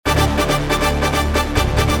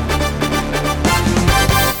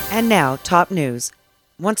And now, top news.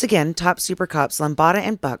 Once again, top super cops Lambada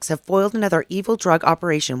and Bucks have foiled another evil drug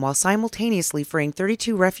operation while simultaneously freeing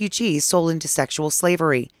 32 refugees sold into sexual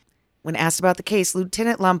slavery. When asked about the case,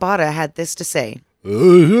 Lieutenant Lambada had this to say.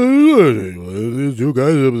 These two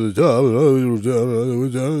guys up at the top, we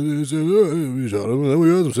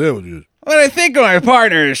got some sandwiches. What I think my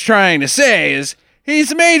partner is trying to say is,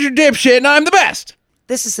 he's a major dipshit and I'm the best.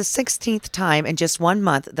 This is the 16th time in just 1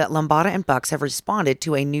 month that Lambada and Bucks have responded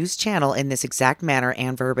to a news channel in this exact manner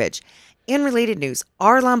and verbiage. In related news,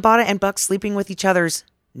 are Lambada and Bucks sleeping with each other's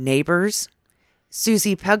neighbors?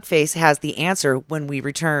 Susie Pugface has the answer when we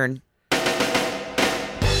return.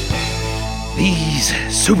 These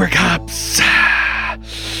super cops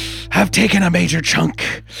have taken a major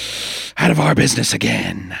chunk out of our business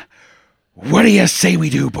again. What do you say we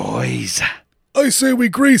do, boys? I say we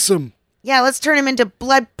grease them. Yeah, let's turn him into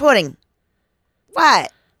blood pudding.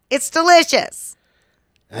 What? It's delicious.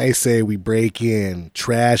 I say we break in,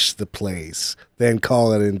 trash the place, then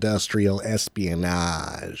call it industrial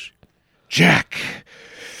espionage. Jack,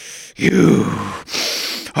 you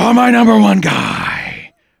are my number one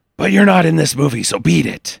guy, but you're not in this movie, so beat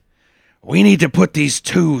it. We need to put these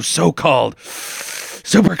two so-called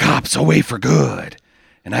super cops away for good,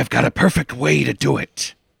 and I've got a perfect way to do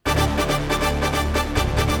it.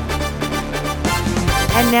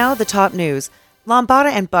 And now the top news.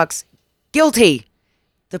 Lambada and Bucks, guilty.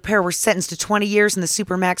 The pair were sentenced to 20 years in the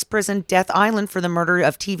Supermax prison, Death Island, for the murder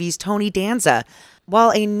of TV's Tony Danza.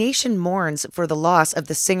 While a nation mourns for the loss of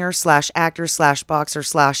the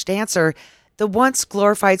singer/actor/boxer/dancer, the once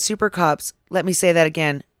glorified super cops, let me say that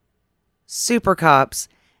again, super cops,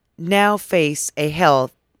 now face a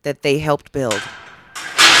hell that they helped build.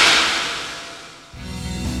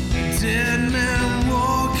 Dead man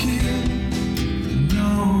walking,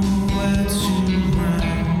 nowhere to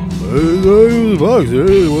run. I was a boxer,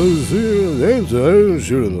 he was a dancer, I didn't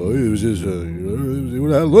shoot him though, he was just, he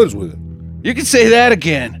would have lunch with him. You can say that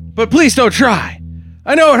again, but please don't try.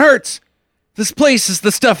 I know it hurts. This place is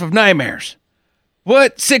the stuff of nightmares.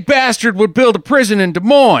 What sick bastard would build a prison in Des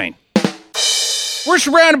Moines? We're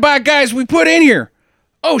surrounded by guys we put in here.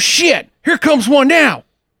 Oh shit, here comes one now.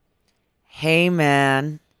 Hey,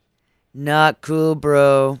 man. Not cool,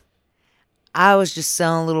 bro. I was just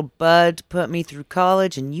selling a little bud to put me through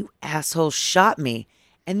college, and you assholes shot me,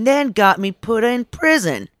 and then got me put in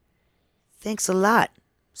prison. Thanks a lot,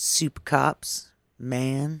 super cops,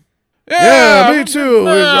 man. Yeah, me too.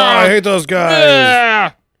 I hate those guys.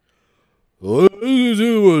 Yeah. Wait,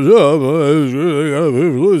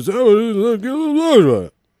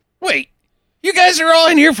 you guys are all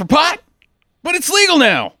in here for pot? But it's legal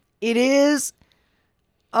now. It is?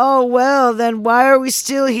 Oh, well, then why are we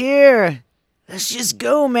still here? Let's just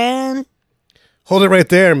go, man. Hold it right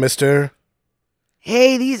there, mister.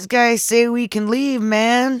 Hey, these guys say we can leave,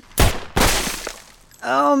 man.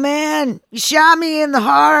 Oh, man, you shot me in the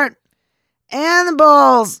heart and the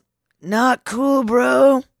balls. Not cool,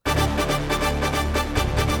 bro.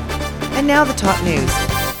 And now the top news.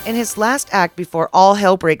 In his last act before all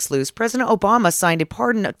hell breaks loose, President Obama signed a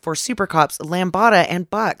pardon for super cops Lambada and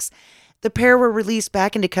Bucks. The pair were released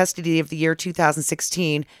back into custody of the year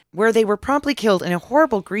 2016, where they were promptly killed in a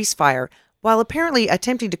horrible grease fire while apparently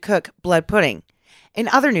attempting to cook blood pudding. In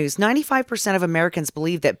other news, 95% of Americans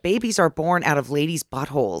believe that babies are born out of ladies'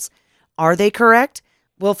 buttholes. Are they correct?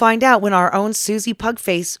 We'll find out when our own Susie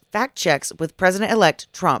Pugface fact checks with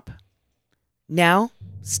President-elect Trump. Now,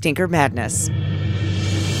 Stinker Madness. Stinker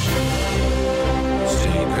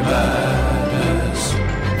Madness.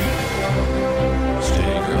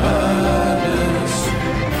 Stinker Madness.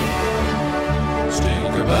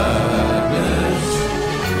 Stinker Madness.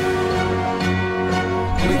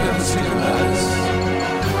 We got the Stinker Madness.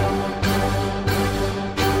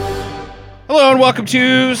 Hello and welcome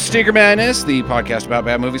to Stinker Madness, the podcast about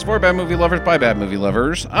bad movies for bad movie lovers by bad movie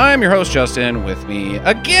lovers. I'm your host, Justin. With me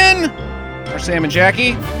again are Sam and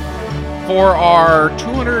Jackie for our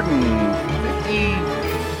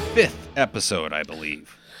 255th episode, I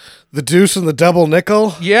believe. The deuce and the double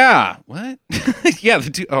nickel? Yeah. What? Yeah,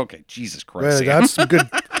 okay, Jesus Christ. Man, that's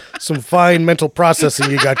some fine mental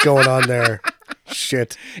processing you got going on there.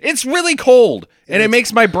 Shit. It's really cold, and it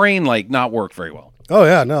makes my brain, not work very well. Oh,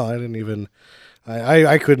 yeah, no, I didn't even...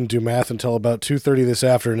 I couldn't do math until about 2:30 this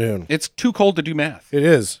afternoon. It's too cold to do math. It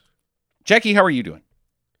is. Jackie, how are you doing?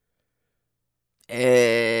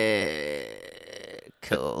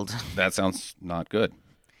 Cold. That sounds not good.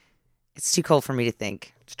 It's too cold for me to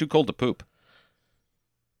think. It's too cold to poop.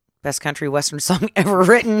 Best country western song ever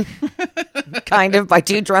written. Kind of, by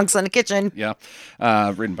two drunks in the kitchen. Yeah.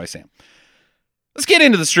 Written by Sam. Let's get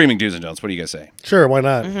into the streaming do's and don'ts. What do you guys say? Sure, why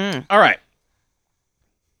not? All right.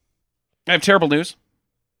 I have terrible news.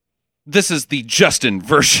 This is the Justin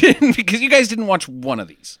version because you guys didn't watch one of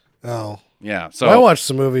these. Oh. Yeah. So I watched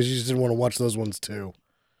some movies. You just didn't want to watch those ones too.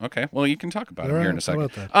 Okay. Well, you can talk about All it right, here in a how second.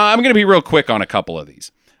 about that? I'm going to be real quick on a couple of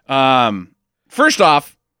these. First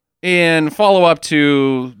off, in follow-up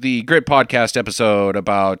to the Grit podcast episode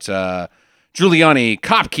about Giuliani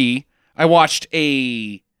Kopke, I watched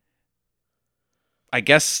a, I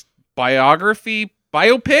guess,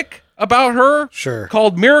 biopic about her Sure.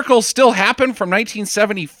 called Miracles Still Happen from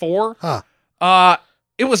 1974. Huh.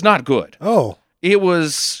 It was not good. Oh. It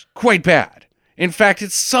was quite bad. In fact,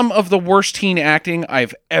 it's some of the worst teen acting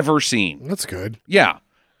I've ever seen. That's good. Yeah.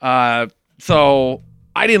 So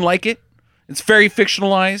I didn't like it. It's very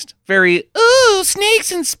fictionalized, very, ooh,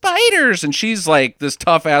 snakes and spiders. And she's like this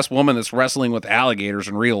tough ass woman that's wrestling with alligators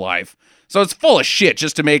in real life. So it's full of shit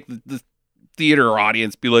just to make the theater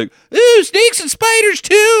audience be like, ooh, snakes and spiders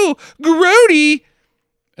too. Grody.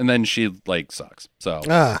 And then she like sucks. So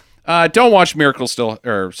don't watch Miracles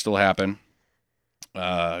Still Happen.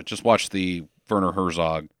 Just watch the Werner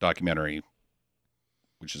Herzog documentary,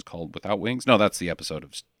 which is called Without Wings. No, that's the episode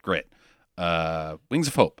of Grit. Wings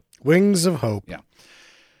of Hope. Wings of Hope. Yeah.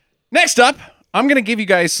 Next up, I'm going to give you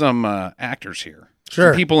guys some actors here.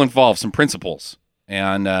 Sure. Some people involved, some principals.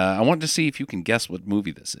 And I want to see if you can guess what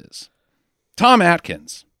movie this is. Tom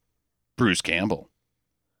Atkins, Bruce Campbell,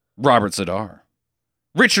 Robert Zadar,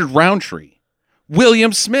 Richard Roundtree,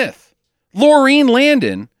 William Smith, Laureen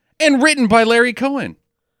Landon, and written by Larry Cohen.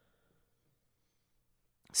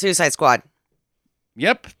 Suicide Squad.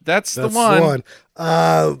 Yep, that's the That's one.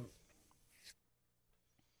 I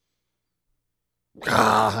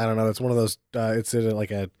don't know. It's one of those. It's in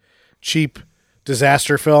like a cheap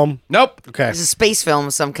disaster film. Nope. Okay. It's a space film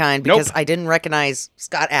of some kind because Nope. I didn't recognize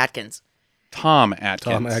Scott Atkins. Tom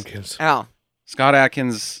Atkins. Tom Atkins. Oh. Scott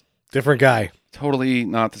Atkins, Different guy. totally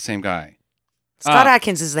not the same guy. Scott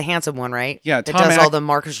Atkins is the handsome one, right? Yeah, That Tom does all the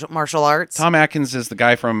martial arts. Tom Atkins is the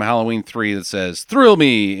guy from Halloween 3 that says, "Thrill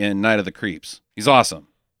me" in Night of the Creeps. He's awesome.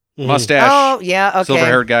 Mhm. Mustache, Oh, yeah, okay.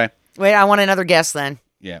 silver-haired guy. Wait, I want another guess then.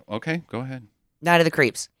 Yeah, okay, go ahead. Night of the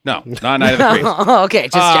Creeps. No, not Night of the Creeps. Okay,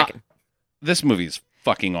 just checking. This movie is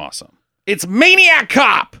fucking awesome. It's Maniac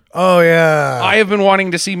Cop! Oh yeah. I have been wanting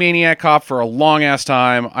to see Maniac Cop for a long-ass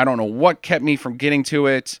time. I don't know what kept me from getting to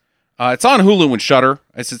it. It's on Hulu and Shudder.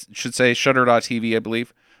 I should say Shudder.tv, I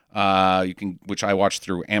believe. Which I watched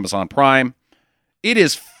through Amazon Prime. It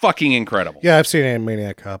is fucking incredible. Yeah, I've seen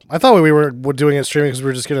Animaniac Cop. I thought we were doing it streaming because we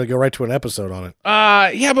were just going to go right to an episode on it.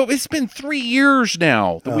 Yeah, but it's been 3 years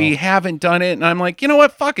now that we haven't done it, and I'm like, you know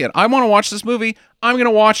what? Fuck it. I want to watch this movie. I'm gonna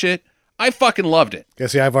watch it. I fucking loved it. Yeah,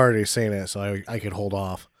 see, I've already seen it, so I could hold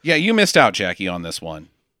off. Yeah, you missed out, Jackie, on this one.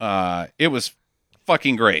 It was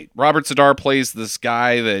fucking great. Robert Zadar plays this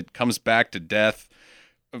guy that comes back to death.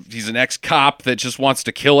 He's an ex-cop that just wants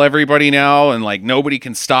to kill everybody now, and like nobody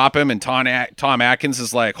can stop him. And Tom Atkins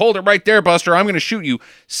is like, "Hold it right there, Buster. I'm going to shoot you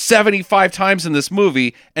 75 times in this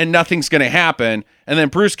movie, and nothing's going to happen." And then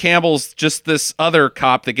Bruce Campbell's just this other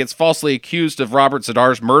cop that gets falsely accused of Robert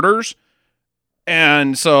Zadar's murders,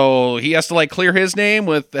 and so he has to like clear his name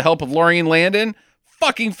with the help of Laureen Landon.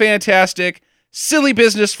 Fucking fantastic, silly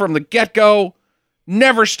business from the get-go.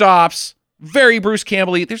 Never stops. Very Bruce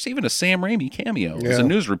Campbell-y. There's even a Sam Raimi cameo as a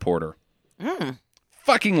news reporter.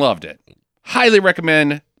 Fucking loved it. Highly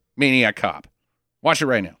recommend Maniac Cop. Watch it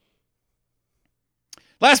right now.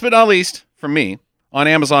 Last but not least, from me, on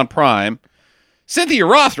Amazon Prime, Cynthia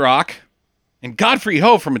Rothrock and Godfrey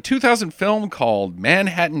Ho from a 2000 film called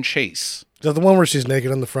Manhattan Chase. Is that the one where she's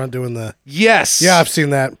naked on the front doing the... Yes. Yeah, I've seen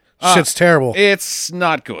that. Shit's terrible. It's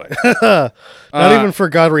not good. Not even for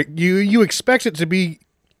Godfrey. You expect it to be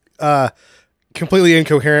completely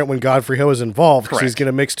incoherent when Godfrey Ho is involved because he's going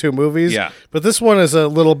to mix two movies. Yeah. But this one is a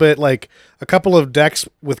little bit like a couple of decks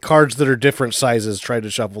with cards that are different sizes tried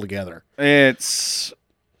to shuffle together. It's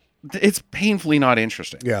painfully not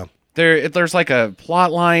interesting. Yeah. There's like a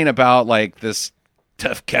plot line about like this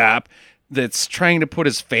tough cop that's trying to put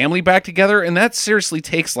his family back together, and that seriously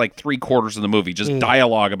takes like 3/4 of the movie, just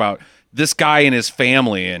dialogue about this guy and his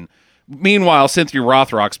family. And meanwhile, Cynthia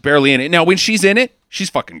Rothrock's barely in it. Now, when she's in it, she's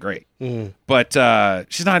fucking great, but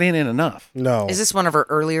she's not in it enough. No. Is this one of her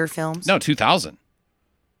earlier films? No, 2000.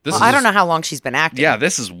 I don't know how long she's been acting. Yeah,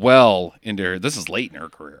 this is well into her. This is late in her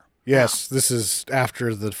career. Yes, this is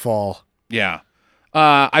after the fall. Yeah.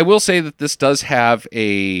 I will say that this does have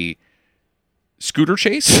a scooter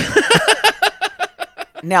chase.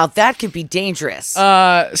 Now that could be dangerous.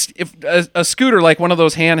 If a scooter, like one of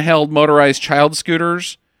those handheld motorized child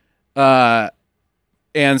scooters,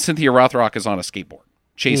 and Cynthia Rothrock is on a skateboard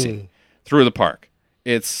chasing through the park.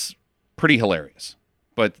 It's pretty hilarious,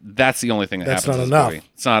 but that's the only thing that That's happens not in this enough. movie.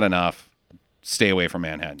 It's not enough. Stay away from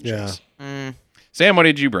Manhattan Yeah. Chase. Sam, what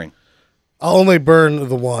did you bring? I'll only burn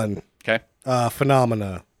the one. Okay.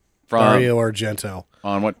 Phenomena. From Dario Argento.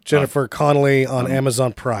 on what? Jennifer Connelly on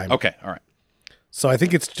Amazon Prime. Okay, all right. So I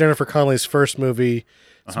think it's Jennifer Connelly's first movie.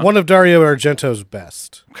 It's one of Dario Argento's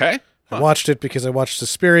best. Okay. I watched it because I watched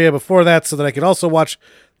Suspiria before that so that I could also watch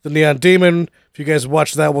The Neon Demon. If you guys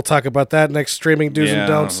watch that, we'll talk about that next streaming do's and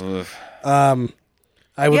don'ts.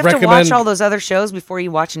 I You would have to recommend. watch all those other shows before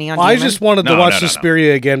you watch Neon I Demon? just wanted to No, watch no, no, no.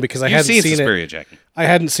 Suspiria again because I You've hadn't seen seen Suspiria, it. Jackie. I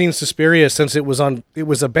hadn't seen Suspiria since it was on. It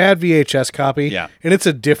was a bad VHS copy. Yeah. and it's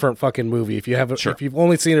a different fucking movie. If you haven't, Sure. if you've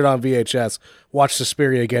only seen it on VHS, watch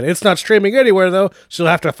Suspiria again. It's not streaming anywhere though, so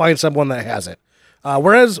you'll have to find someone that has it.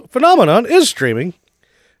 Whereas Phenomenon is streaming,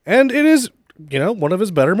 and it is one of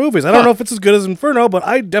his better movies. I don't know if it's as good as Inferno, but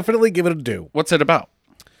I definitely give it a do. What's it about?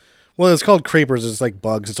 Well, it's called Creepers. It's like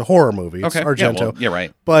bugs. It's a horror movie. It's Okay. Argento. Yeah, well, yeah,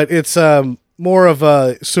 right. But it's more of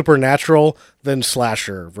a supernatural than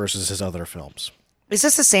slasher versus his other films. Is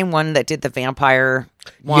this the same one that did the vampire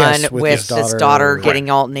one Yes, with, with his his daughter. daughter Right. getting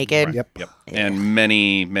all naked? Yep. Yep. And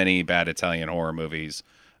many, many bad Italian horror movies.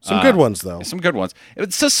 Some good ones though. Some good ones.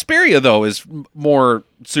 Suspiria, though, is more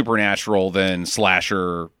supernatural than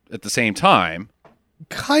slasher at the same time.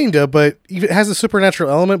 Kinda, but it has a supernatural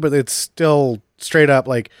element, but it's still straight up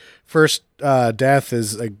like first death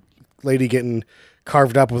is a lady getting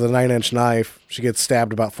carved up with a 9-inch knife. She gets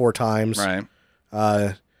stabbed about 4 times. Right.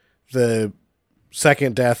 The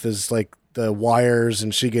second death is like the wires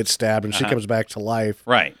and she gets stabbed and she comes back to life.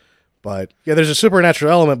 Right. But yeah, there's a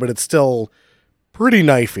supernatural element, but it's still pretty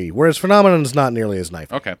knifey. Whereas Phenomenon is not nearly as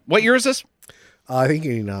knifey. Okay. What year is this? I think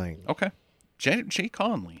 89. Okay. Jay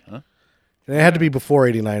Conley, huh? And it had to be before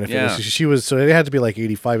 89 if it Yeah. was, she was, so it had to be like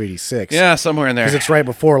 85, 86. Yeah, somewhere in there. Because it's right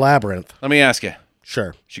before Labyrinth. Let me ask you.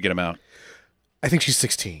 Sure. She get him out? I think she's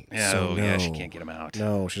 16. Yeah, so yeah, no. she can't get him out.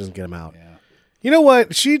 No, she doesn't get him out. Yeah. You know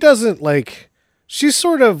what? She doesn't like. She's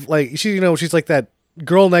sort of like she's like that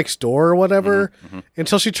girl next door or whatever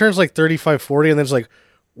until she turns like 35, 40, and then it's like,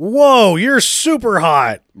 whoa, you're super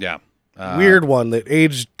hot. Yeah. Weird one that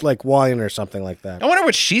aged like wine or something like that. I wonder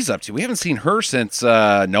what she's up to. We haven't seen her since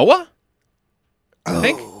Noah. I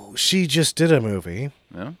think. Oh, she just did a movie.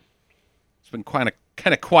 Yeah. It's been kind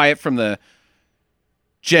of quiet from the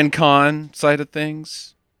Gen Con side of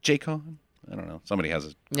things. J-Con? I don't know. Somebody has a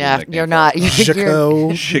cool Yeah, nickname you're for not. it. Chico.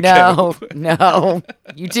 No, no.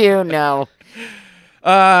 You do, no.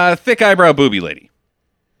 Thick eyebrow booby lady.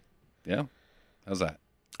 Yeah. How's that?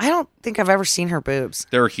 I don't think I've ever seen her boobs.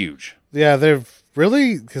 They're huge. Yeah, they're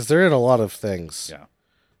really because they're in a lot of things. Yeah.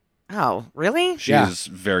 Oh, really? She Yeah. is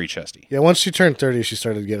very chesty. Yeah, once she turned 30, she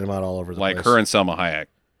started getting them out all over the Like place. her and Selma Hayek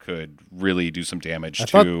could really do some damage I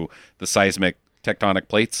to the seismic tectonic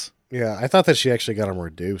plates. Yeah, I thought that she actually got them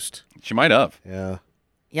reduced. She might have. Yeah.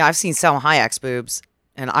 Yeah, I've seen Selma Hayek's boobs,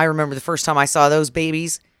 and I remember the first time I saw those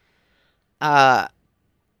babies. I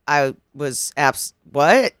was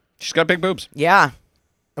what? She's got big boobs. Yeah.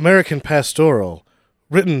 American Pastoral,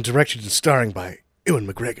 written, directed, and starring by Ewan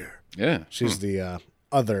McGregor. Yeah. She's the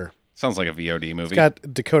other. Sounds like a VOD movie. It's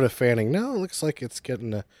got Dakota Fanning. No, it looks like it's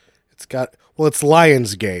getting a. It's got. Well, it's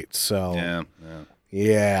Lionsgate, so. Yeah. Yeah.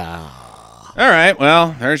 Yeah. All right.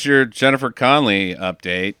 Well, there's your Jennifer Connelly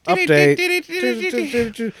update. Update.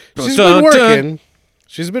 She's been working.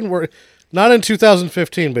 She's been working. Not in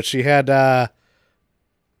 2015, but she had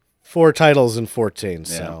 4 titles in 14.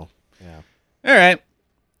 So. All right.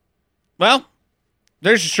 Well,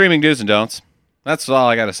 there's your streaming do's and don'ts. That's all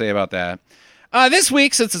I got to say about that. This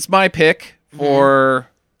week, since it's my pick for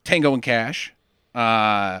Tango and Cash,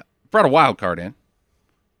 brought a wild card in.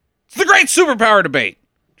 It's the great superpower debate,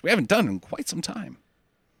 which we haven't done in quite some time.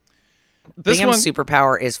 This Bam's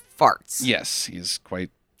superpower is farts. yes, he's quite.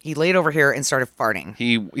 He laid over here and started farting.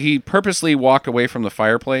 He purposely walked away from the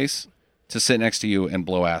fireplace to sit next to you and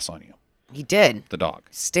blow ass on you. He did. The dog.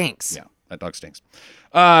 Stinks. Yeah, that dog stinks.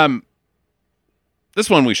 This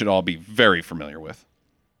one we should all be very familiar with.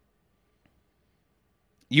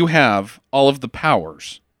 You have all of the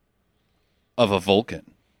powers of a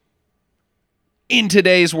Vulcan in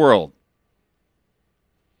today's world.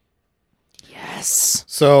 Yes.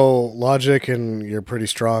 So logic and you're pretty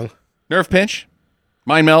strong. Nerve pinch,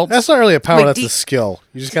 mind meld. That's not really a power. Wait, That's a skill.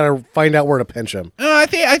 You just gotta find out where to pinch him. I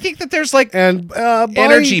think that there's like And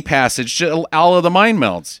energy passage to all of the mind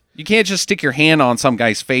melds. You can't just stick your hand on some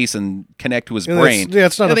guy's face and connect to his Yeah, brain.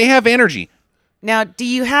 it's not No, a- they have energy. Now, do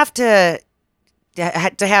you have to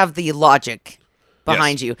have the logic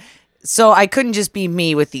behind Yes. you? So I couldn't just be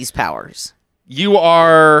me with these powers. You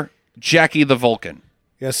are Jackie the Vulcan.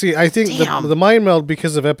 Yeah, see, I think Damn. the mind meld,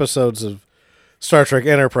 because of episodes of Star Trek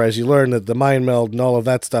Enterprise, you learn that the mind meld and all of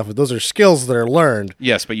that stuff, those are skills that are learned.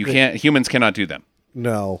 Yes, but humans cannot do them.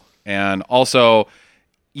 No. And also,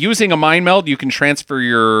 using a mind meld, you can transfer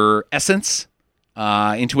your essence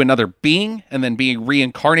into another being and then being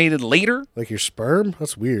reincarnated later. Like your sperm?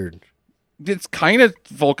 That's weird. It's kind of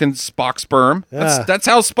Vulcan Spock sperm. Yeah. That's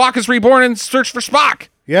how Spock is reborn in Search for Spock.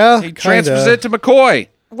 Yeah, He transfers it to McCoy.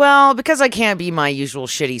 Well, because I can't be my usual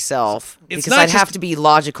shitty self, It's because not I'd just- have to be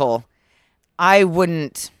logical, I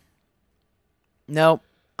wouldn't. Nope.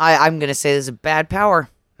 I'm going to say this is a bad power.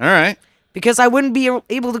 All right. Because I wouldn't be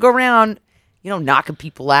able to go around, knocking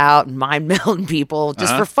people out and mind melding people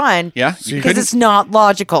just for fun. Yeah, you Because couldn't- it's not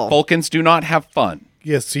logical. Vulcans do not have fun.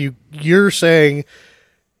 Yes, so you're saying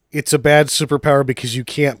it's a bad superpower because you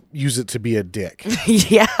can't use it to be a dick.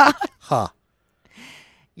 Yeah. Huh.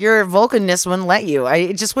 Your Vulcanness wouldn't let you.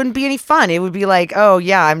 It just wouldn't be any fun. It would be like, oh,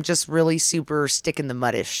 yeah, I'm just really super stick in the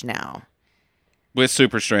muddish now. With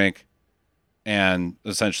super strength and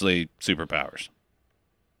essentially superpowers.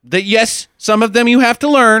 That yes, some of them you have to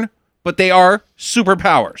learn, but they are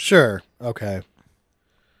superpowers. Sure. Okay.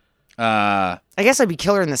 I guess I'd be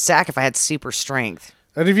killer in the sack if I had super strength.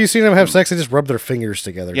 And have you seen them have sex? They just rub their fingers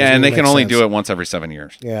together. Yeah, and they can only do it once every 7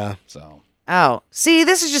 years. Yeah. So Oh, see,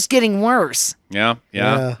 this is just getting worse. yeah.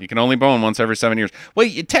 Yeah. You can only bone once every 7 years. Well,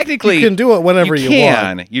 technically You can do it whenever you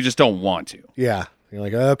want. You just don't want to. Yeah. You're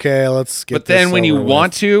like, okay, let's get But then this when you over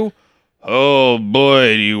want with. to, oh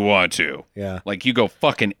boy, do you want to. Yeah. Like you go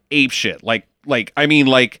fucking ape shit. Like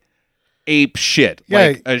ape shit. Yeah.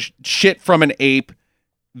 Like a shit from an ape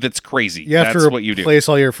that's crazy. You have That's to what you do. replace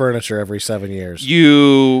all your furniture every 7 years.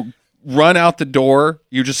 You run out the door.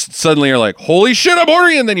 You just suddenly are like, holy shit, I'm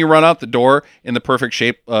horny. And then you run out the door in the perfect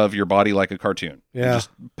shape of your body like a cartoon. You Yeah. just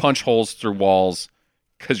punch holes through walls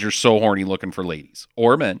because you're so horny looking for ladies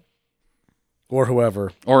or men Or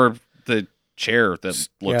whoever. or the chair that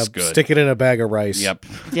looks Yeah, good. stick it in a bag of rice. Yep.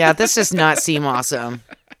 Yeah, this does not seem awesome.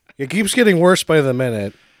 It keeps getting worse by the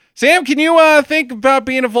minute. Sam, can you think about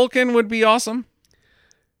being a Vulcan would be awesome?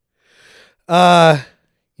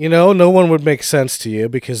 No one would make sense to you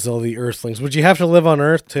because all the Earthlings. Would you have to live on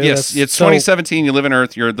Earth too? Yes, it's so, 2017. You live on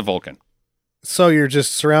Earth. You're the Vulcan. So you're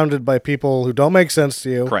just surrounded by people who don't make sense to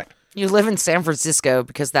you. Correct. You live in San Francisco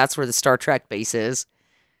because that's where the Star Trek base is.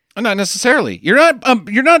 Not necessarily. You're not.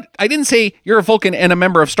 You're not. I didn't say you're a Vulcan and a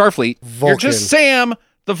member of Starfleet. You're Vulcan. just Sam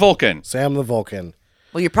the Vulcan. Sam the Vulcan.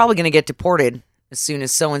 Well, you're probably going to get deported as soon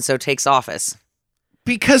as so-and-so takes office.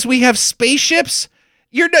 Because we have spaceships.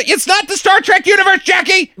 It's not the Star Trek universe,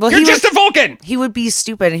 Jackie. Well, you're he just was- a Vulcan. He would be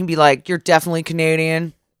stupid and he'd be like, you're definitely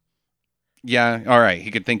Canadian. Yeah. All right.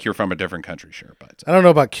 He could think you're from a different country, sure, but I don't know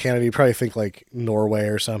about Canada. You probably think like Norway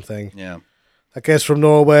or something. yeah. That guy's from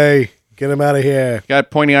Norway. Get him out of here.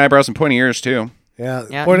 Got pointy eyebrows and pointy ears too. Yeah.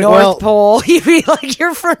 Yeah, Pointing- North well, Pole. He'd be like,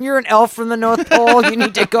 you're an elf from the North Pole. You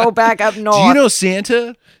need to go back up north. Do you know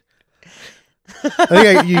Santa? I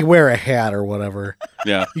think you wear a hat or whatever.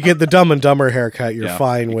 Yeah. You get the Dumb and Dumber haircut. You're Yeah,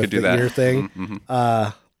 fine you with could do that. your thing.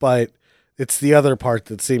 Mhm. But it's the other part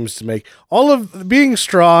that seems to make all of being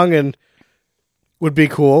strong and would be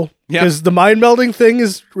cool. Yeah. Because the mind melding thing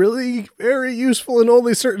is really very useful in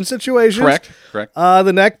only certain situations. Correct.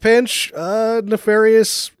 The neck pinch,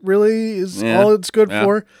 nefarious really is Yeah. all it's good Yeah.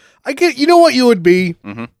 for. You know what you would be?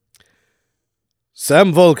 Mhm.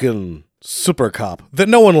 Sam Vulcan, super cop that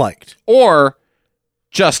no one liked. Or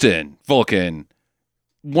Justin Vulcan,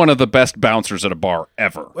 one of the best bouncers at a bar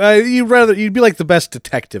ever. You'd be like the best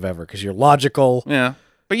detective ever because you're logical. Yeah.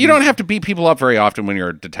 But you don't have to beat people up very often when you're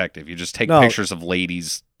a detective. You just take No. pictures of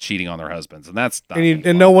ladies cheating on their husbands, and that's not And,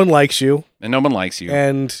 fun. no one likes you. And no one likes you.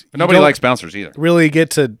 And But you nobody don't likes bouncers either. really get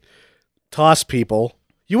to toss people.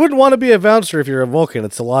 You wouldn't want to be a bouncer if you're a Vulcan.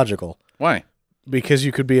 It's illogical Why? because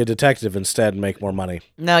you could be a detective instead and make more money.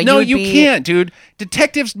 No, No, would you be- can't, dude.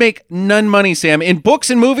 Detectives make none money, Sam. In books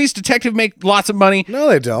and movies, detectives make lots of money. No,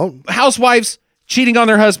 they don't. Housewives cheating on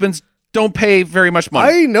their husbands don't pay very much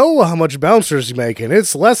money. I know how much bouncers you make, and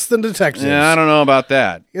it's less than detectives. Yeah, I don't know about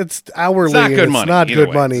that. It's hourly. It's not good and money. It's not either good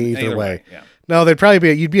way. money It's either way. Yeah. No, they'd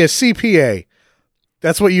probably you'd be a CPA.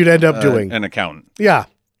 That's what you'd end up doing. An accountant Yeah,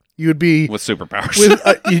 you'd be with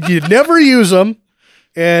superpowers. you'd never use them,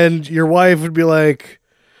 and your wife would be like,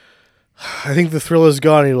 "I think the thrill is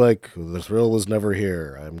gone." And you're like, "The thrill was never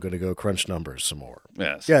here. I'm going to go crunch numbers some more."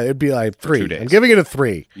 yes. Yeah, it'd be like 3. 2 days. I'm giving it a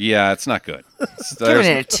 3. Yeah, it's not good. Giving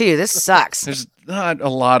it a 2. This sucks. There's not a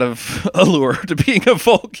lot of allure to being a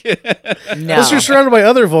Vulcan. No. Unless you're surrounded by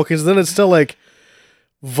other Vulcans, then it's still like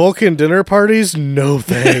Vulcan dinner parties. No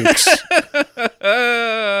thanks.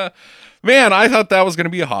 Man, I thought that was going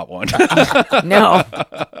to be a hot one. No.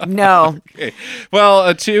 Okay. Well,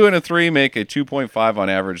 a 2 and a 3 make a 2.5 on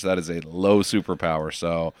average. That is a low superpower.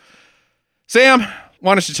 So, Sam,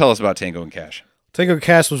 why don't you tell us about Tango and Cash? Tango and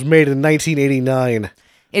Cash was made in 1989.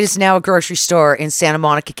 It is now a grocery store in Santa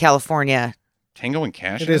Monica, California. Tango and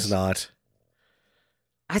Cash? It is not.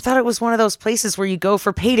 I thought it was one of those places where you go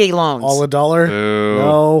for payday loans. All $1? Boo.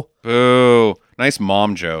 No. Boo. Nice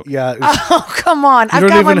mom joke. Yeah. Oh, come on. You I've don't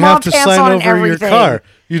got my even mom have to pants sign on and over your everything. car.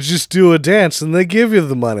 You just do a dance and they give you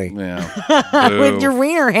the money. Yeah. Boo. With your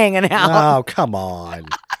wiener hanging out. Oh, come on.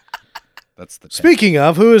 That's the Speaking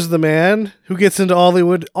of, who is the man who gets into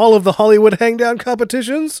all of the Hollywood hangdown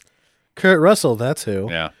competitions? Kurt Russell, that's who.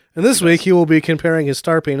 Yeah. And this week he will be comparing his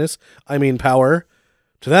star penis, power,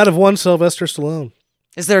 to that of one Sylvester Stallone.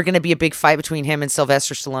 Is there going to be a big fight between him and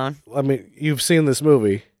Sylvester Stallone? I mean, you've seen this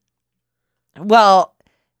movie. Well,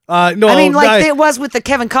 No, I mean, like it was with the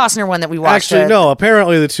Kevin Costner one that we watched. Actually, no.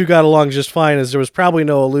 Apparently, the two got along just fine, as there was probably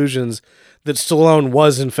no illusions that Stallone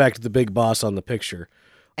was, in fact, the big boss on the picture.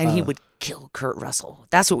 And he would kill Kurt Russell.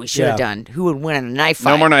 That's what we should have done. Who would win in a knife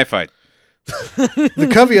fight? No more knife fight. The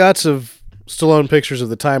caveats of Stallone pictures of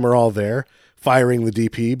the time are all there. Firing the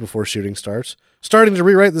DP before shooting starts, starting to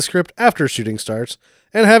rewrite the script after shooting starts,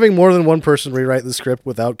 and having more than one person rewrite the script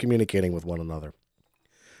without communicating with one another.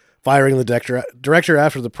 Firing the director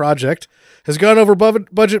after the project has gone over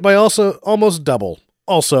budget by also almost double.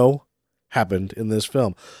 Also happened in this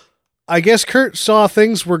film. I guess Kurt saw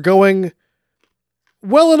things were going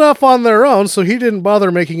well enough on their own, so he didn't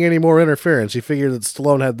bother making any more interference. He figured that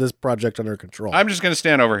Stallone had this project under control. I'm just going to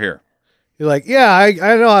stand over here. You're like, yeah, I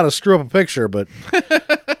know how to screw up a picture, but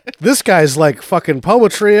this guy's like fucking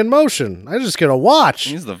poetry in motion. I'm just going to watch.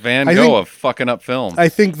 He's the Van Gogh of fucking up film. I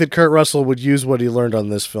think that Kurt Russell would use what he learned on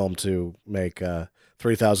this film to make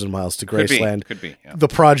 3,000 Miles to Graceland Could be. Yeah. the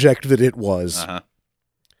project that it was. Uh-huh.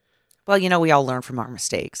 Well, we all learn from our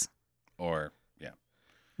mistakes. Or, yeah.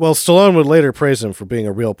 Well, Stallone would later praise him for being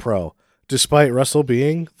a real pro, despite Russell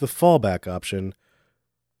being the fallback option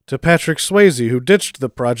to Patrick Swayze, who ditched the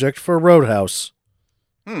project for Roadhouse.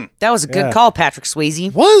 That was a good Yeah. call, Patrick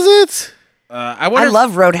Swayze. Was it? I wonder I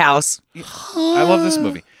love Roadhouse. I love this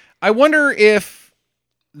movie. I wonder if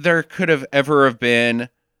there could have ever have been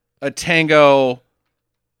a Tango,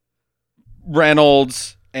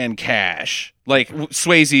 Reynolds, and Cash. Like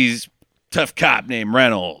Swayze's tough cop named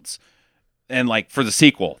Reynolds. And like for the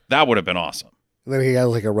sequel, that would have been awesome. And then he had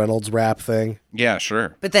like a Reynolds rap thing. Yeah,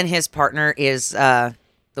 sure. But then his partner is the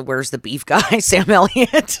Where's the Beef guy, Sam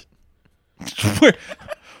Elliott.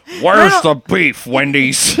 Where's the beef,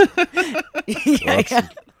 Wendy's? yeah.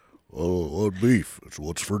 Oh, what beef? It's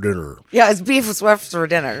what's for dinner. Yeah, it's beef with what's for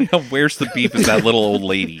dinner. Where's the beef is that little old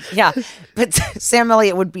lady. Yeah, but Sam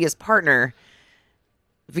Elliott would be his partner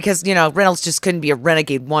because, Reynolds just couldn't be a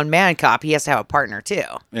renegade one-man cop. He has to have a partner, too.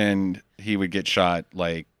 And he would get shot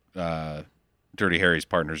like Dirty Harry's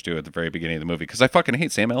partners do at the very beginning of the movie because I fucking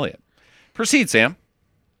hate Sam Elliott. Proceed, Sam.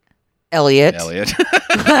 Elliott.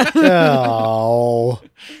 Oh.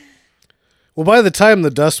 Well, by the time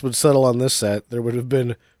the dust would settle on this set, there would have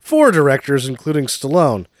been 4 directors, including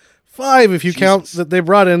Stallone. 5 if you count that they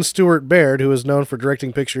brought in Stuart Baird, who is known for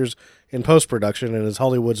directing pictures in post-production and is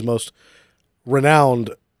Hollywood's most renowned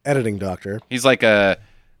editing doctor. He's like a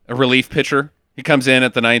relief pitcher. He comes in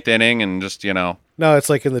at the 9th inning and just, No, it's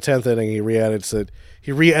like in the 10th inning, he re-edits it.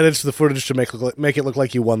 He re-edits the footage to make it look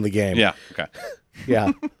like you won the game. Yeah, okay.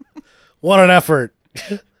 Yeah. What an effort.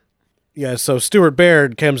 Yeah, so Stuart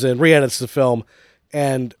Baird comes in, re-edits the film,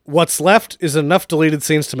 and what's left is enough deleted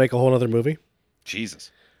scenes to make a whole other movie.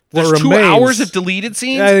 Jesus. What There's 2 remains- hours of deleted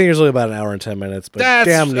scenes? I think there's only about an hour and 10 minutes, but That's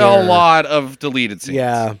damn near. a lot of deleted scenes.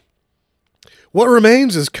 Yeah. What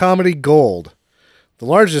remains is comedy gold. The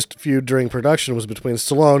largest feud during production was between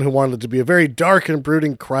Stallone, who wanted it to be a very dark and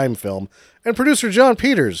brooding crime film, and producer John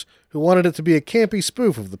Peters, who wanted it to be a campy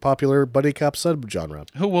spoof of the popular buddy cop subgenre.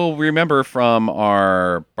 Who will remember from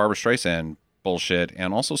our Barbara Streisand bullshit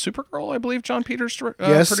and also Supergirl, I believe John Peters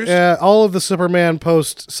Yes, produced? all of the Superman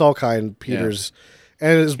post Salkind Peters,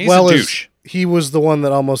 and as He's well a as douche. he was the one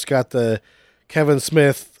that almost got the Kevin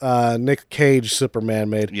Smith, Nick Cage Superman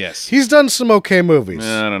made. Yes. He's done some okay movies.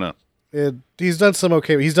 I don't know. He's done some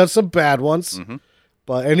okay. He's done some bad ones,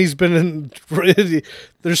 and he's been in.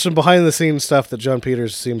 There's some behind the scenes stuff that John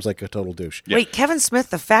Peters seems like a total douche. Yeah. Wait, Kevin Smith,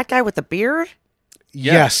 the fat guy with the beard?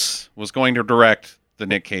 Yes. Was going to direct the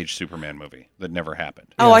Nick Cage Superman movie that never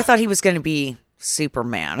happened. Oh, I thought he was going to be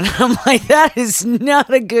Superman. I'm like, that is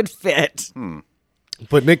not a good fit.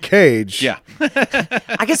 But Nick Cage. Yeah.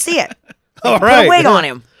 I can see it. All Put right. a wig on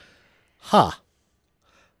him. Huh.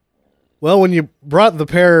 Well, when you brought the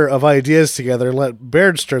pair of ideas together and let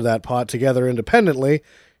Baird stir that pot together independently,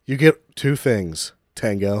 you get two things,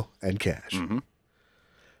 Tango and Cash. Mm-hmm.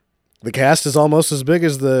 The cast is almost as big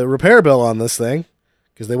as the repair bill on this thing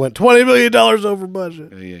because they went $20 million over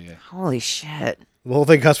budget. Yeah. Holy shit. The whole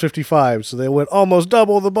thing cost 55, so they went almost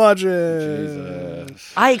double the budget.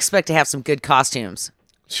 Jesus. I expect to have some good costumes.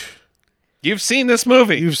 You've seen this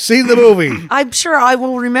movie. You've seen the movie. I'm sure I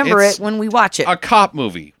will remember It's it when we watch it. A cop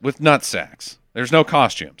movie with nutsacks. There's no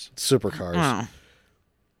costumes. Supercars. Oh.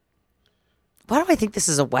 Why do I think this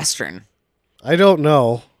is a Western? I don't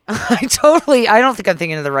know. I don't think I'm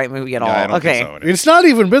thinking of the right movie at all. Yeah, I don't Okay. think so. It is. It's not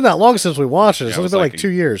even been that long since we watched it. It's Yeah, it only was been like like 2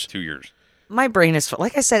 years. 2 years. My brain is,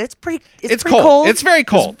 like I said, it's pretty It's pretty cold. cold. It's very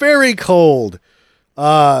cold. It's very cold.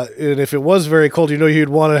 And if it was very cold, you'd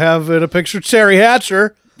want to have in a picture Terry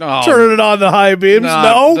Hatcher Oh. turning it on the high beams.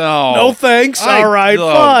 No thanks. All right,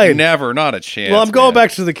 fine. Never, not a chance. Well, I'm going man.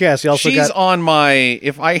 back to the cast. You also She's got on my,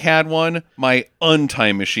 if I had one, my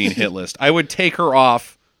untime machine hit list. I would take her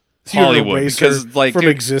off You'd Hollywood erase her because, like, from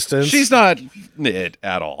dude, existence. she's not it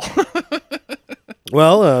at all.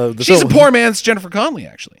 well. She's a poor man's Jennifer Connelly,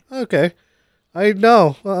 actually. Okay, I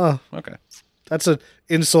know. Okay. That's an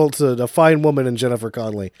insult to a fine woman in Jennifer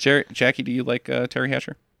Connelly. Jackie, do you like Terry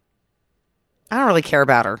Hatcher? I don't really care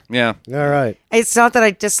about her. Yeah. All right. It's not that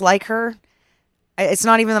I dislike her. It's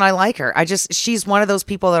not even that I like her. She's one of those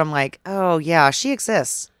people that I'm like, oh yeah, she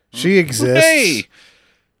exists. She exists. Hey.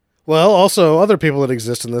 Well, also other people that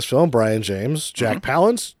exist in this film: Brian James, Jack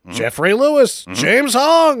Palance, Jeffrey Lewis, James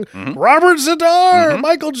Hong, Robert Zedar,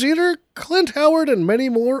 Michael Jeter, Clint Howard, and many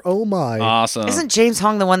more. Oh my! Awesome. Isn't James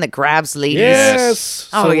Hong the one that grabs ladies? Yes.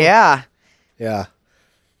 Oh So- yeah. Yeah.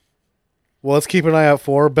 Well, let's keep an eye out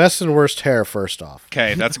for best and worst hair first off,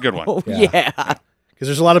 Okay, that's a good one. Oh Yeah. yeah. because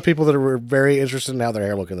there's a lot of people that are very interested in how their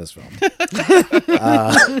hair look in this film.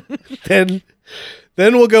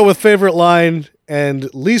 Then we'll go with favorite line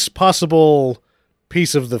and least possible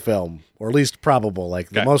piece of the film, or least probable, like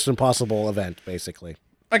the Okay. most impossible event, basically.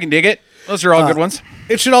 I can dig it. Those are all good ones.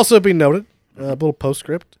 It should also be noted, a little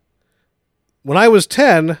postscript. When I was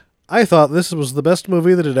 10, I thought this was the best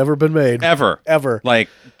movie that had ever been made. Ever. Like,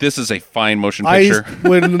 this is a fine motion I picture.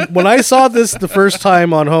 when I saw this the first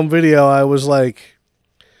time on home video, I was like,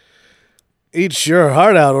 "Eat your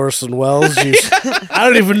heart out, Orson Welles. I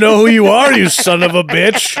don't even know who you are, you son of a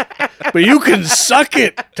bitch. But you can suck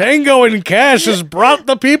it. Tango and Cash has brought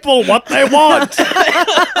the people what they want."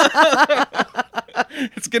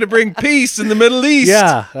 It's going to bring peace in the Middle East.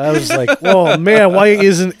 Yeah, I was like, "Oh man, why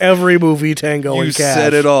isn't every movie Tango You and Cash?"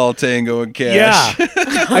 said it all, Tango and Cash. Yeah.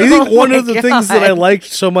 I think one of the my things that I God. liked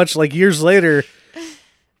so much, like years later,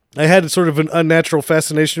 I had sort of an unnatural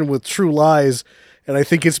fascination with True Lies, and I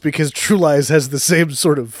think it's because True Lies has the same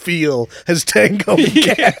sort of feel as Tango and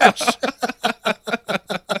Cash.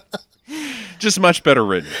 Just much better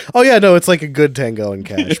written. Oh yeah, no, it's like a good Tango and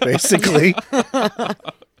Cash, basically.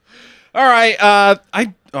 All right.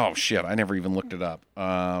 Oh, shit. I never even looked it up.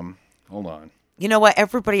 Hold on. You know what?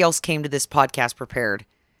 Everybody else came to this podcast prepared,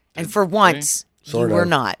 and for once, Sort you were of.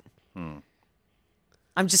 not.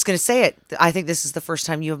 I'm just going to say it. I think this is the first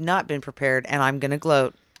time you have not been prepared, and I'm going to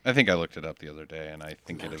gloat. I think I looked it up the other day, and I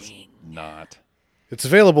think it is not. It's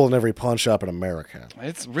available in every pawn shop in America.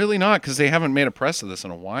 It's really not, because they haven't made a press of this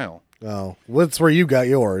in a while. Oh, that's where you got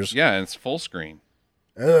yours. Yeah, and it's full screen.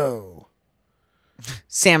 Oh.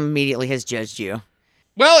 Sam immediately has judged you.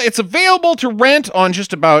 Well, it's available to rent on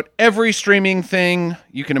just about every streaming thing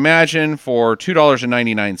you can imagine for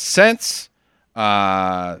 $2.99.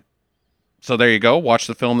 So there you go. Watch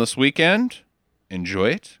the film this weekend. Enjoy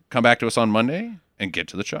it. Come back to us on Monday and get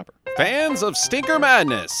to the chopper. Fans of Stinker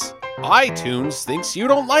Madness, iTunes thinks you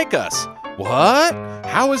don't like us. What?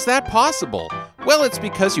 How is that possible? Well, it's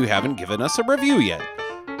because you haven't given us a review yet.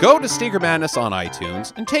 Go to Stinker Madness on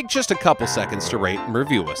iTunes and take just a couple seconds to rate and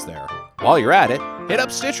review us there. While you're at it, hit up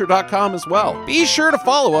Stitcher.com as well. Be sure to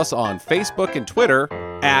follow us on Facebook and Twitter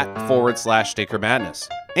 @/Stinker Madness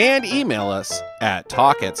and email us at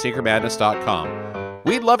talk@stinkermadness.com.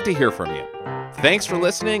 We'd love to hear from you. Thanks for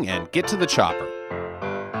listening and get to the chopper.